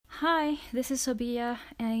Hi, this is Sophia.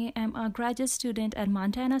 I am a graduate student at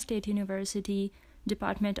Montana State University,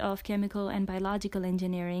 Department of Chemical and Biological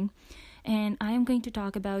Engineering, and I am going to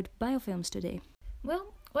talk about biofilms today.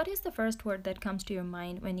 Well, what is the first word that comes to your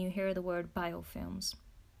mind when you hear the word biofilms?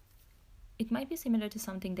 It might be similar to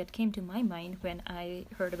something that came to my mind when I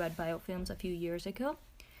heard about biofilms a few years ago,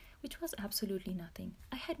 which was absolutely nothing.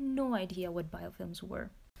 I had no idea what biofilms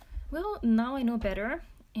were. Well, now I know better,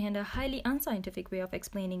 and a highly unscientific way of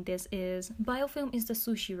explaining this is biofilm is the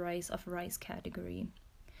sushi rice of rice category.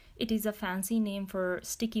 It is a fancy name for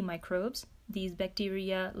sticky microbes. These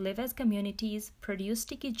bacteria live as communities, produce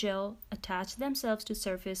sticky gel, attach themselves to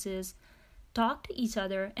surfaces, talk to each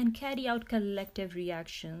other, and carry out collective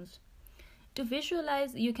reactions. To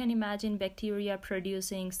visualize, you can imagine bacteria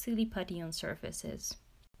producing silly putty on surfaces.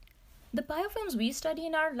 The biofilms we study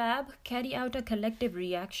in our lab carry out a collective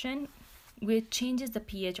reaction which changes the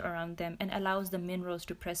pH around them and allows the minerals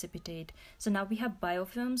to precipitate. So now we have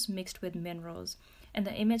biofilms mixed with minerals. And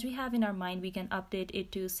the image we have in our mind, we can update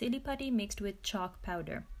it to silly putty mixed with chalk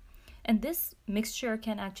powder. And this mixture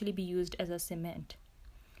can actually be used as a cement.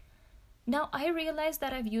 Now I realize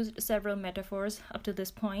that I've used several metaphors up to this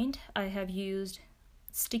point. I have used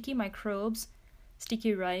sticky microbes,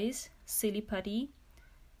 sticky rice, silly putty,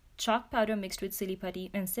 chalk powder mixed with silly putty,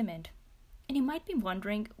 and cement. And you might be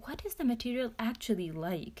wondering, what is the material actually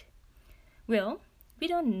like? Well, we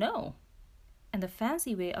don't know. And the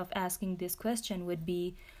fancy way of asking this question would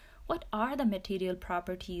be, what are the material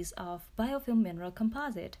properties of biofilm mineral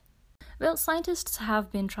composite? Well, scientists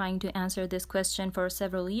have been trying to answer this question for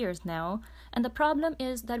several years now, and the problem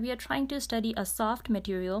is that we are trying to study a soft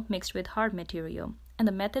material mixed with hard material. And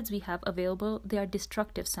the methods we have available, they are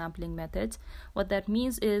destructive sampling methods. What that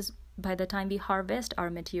means is, by the time we harvest our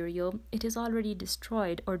material, it is already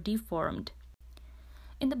destroyed or deformed.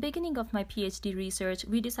 In the beginning of my PhD research,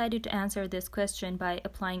 we decided to answer this question by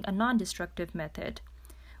applying a non-destructive method.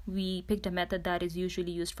 We picked a method that is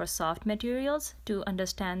usually used for soft materials to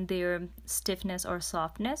understand their stiffness or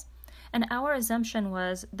softness. And our assumption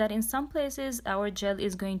was that in some places our gel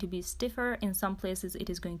is going to be stiffer, in some places it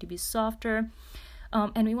is going to be softer.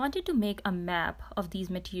 And we wanted to make a map of these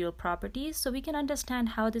material properties so we can understand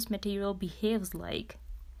how this material behaves like.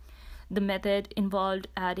 The method involved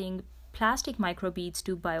adding plastic microbeads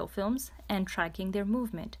to biofilms and tracking their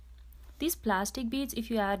movement. These plastic beads, if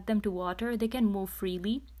you add them to water, they can move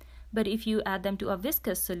freely, but if you add them to a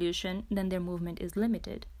viscous solution, then their movement is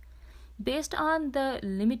limited. Based on the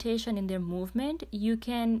limitation in their movement, you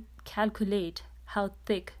can calculate how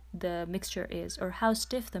thick the mixture is or how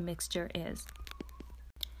stiff the mixture is.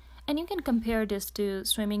 And you can compare this to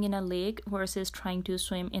swimming in a lake versus trying to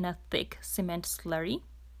swim in a thick cement slurry.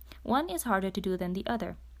 One is harder to do than the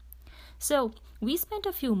other. So we spent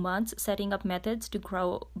a few months setting up methods to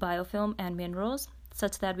grow biofilm and minerals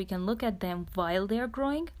such that we can look at them while they are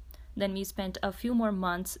growing. Then we spent a few more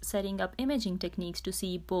months setting up imaging techniques to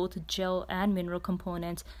see both gel and mineral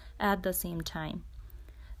components at the same time.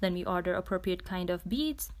 Then we order appropriate kind of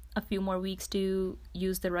beads, a few more weeks to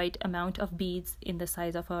use the right amount of beads in the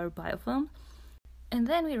size of our biofilm. And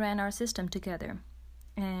then we ran our system together,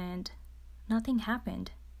 and nothing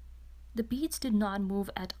happened. The beads did not move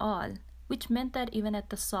at all, which meant that even at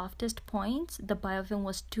the softest points, the biofilm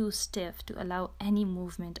was too stiff to allow any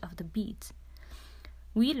movement of the beads.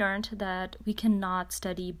 We learned that we cannot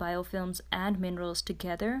study biofilms and minerals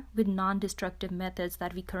together with non-destructive methods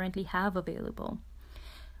that we currently have available.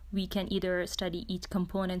 We can either study each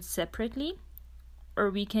component separately, or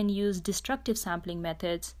we can use destructive sampling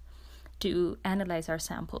methods to analyze our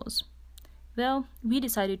samples. Well, we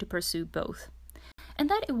decided to pursue both. And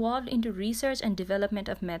that evolved into research and development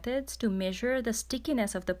of methods to measure the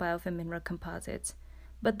stickiness of the biofilm mineral composites.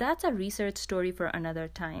 But that's a research story for another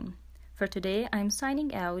time. For today, I'm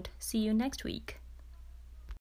signing out. See you next week.